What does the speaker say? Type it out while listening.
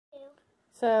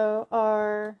So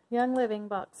our Young Living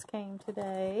box came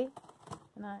today,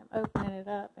 and I'm opening it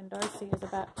up, and Darcy is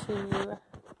about to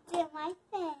do my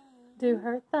thing. Do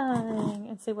her thing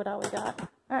and see what all we got. All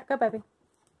right, go, baby.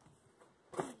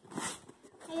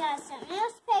 I got some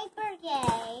newspaper,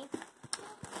 yay.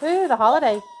 Ooh, the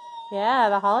holiday. Yeah,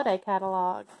 the holiday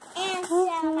catalog. And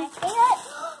some of my favorite.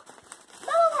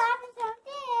 Bubble happens on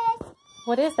this.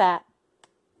 What is that?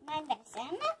 My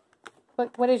medicine.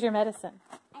 What is your medicine?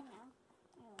 I know.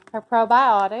 Her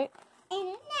probiotic.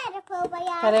 And another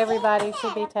probiotic. That everybody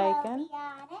should be taking.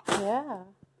 Probiotic. Yeah.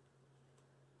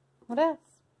 What else?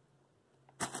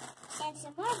 And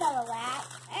some more bubble wrap.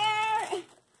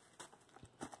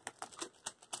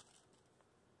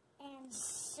 And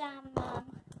some,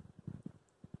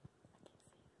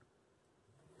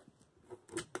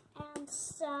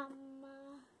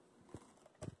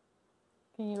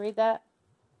 Can you read that?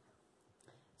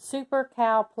 Super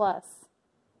Cow Plus.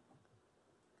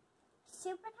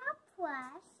 Super Cow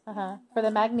Plus. For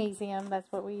the magnesium,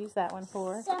 that's what we use that one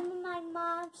for. Some of my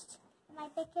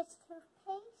biggest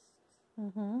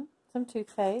toothpaste. Some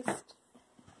toothpaste.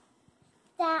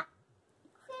 That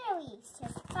clearly is too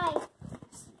spicy for me.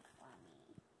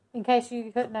 In case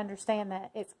you couldn't understand that,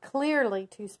 it's clearly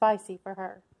too spicy for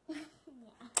her. Yeah.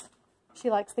 She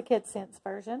likes the Kid Sense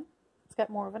version. It's got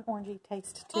more of an orangey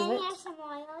taste to it. And there's some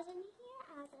oils in here.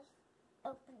 I'll just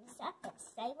open this up and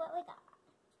say what we got.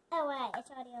 Oh wait,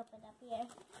 it's already opened up here.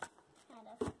 Kind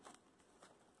of.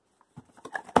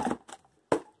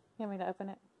 You want me to open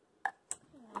it?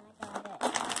 Hang on, I got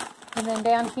it. And then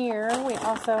down here, we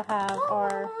also have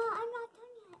our... I'm not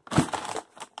done yet.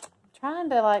 Trying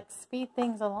to, like, speed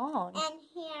things along. And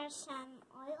here's some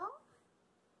oil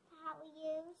that we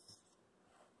use.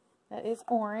 That is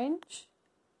orange.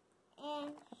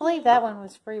 And I believe that one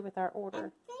was free with our order.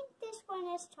 I think this one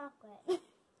is chocolate.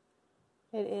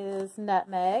 It is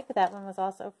nutmeg. That one was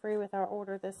also free with our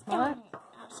order this month.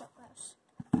 Oh, so close.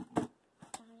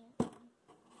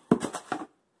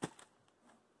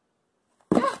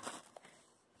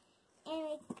 And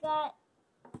we got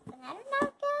another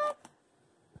nugget.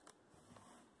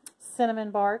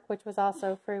 Cinnamon bark, which was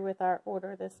also free with our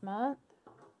order this month.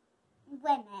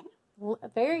 Lemon.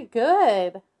 Very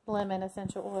good lemon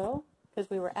essential oil, because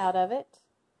we were out of it.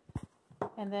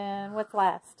 And then what's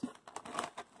last?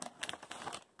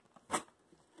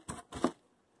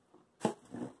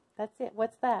 That's it.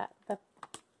 What's that? The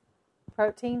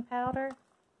protein powder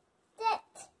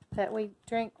that we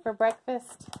drink for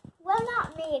breakfast? Well,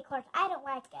 not me, of course. I don't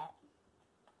like it.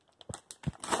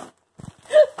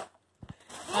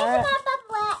 All right.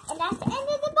 And that's the end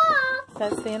of the box.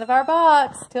 That's the end of our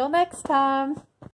box. Till next time.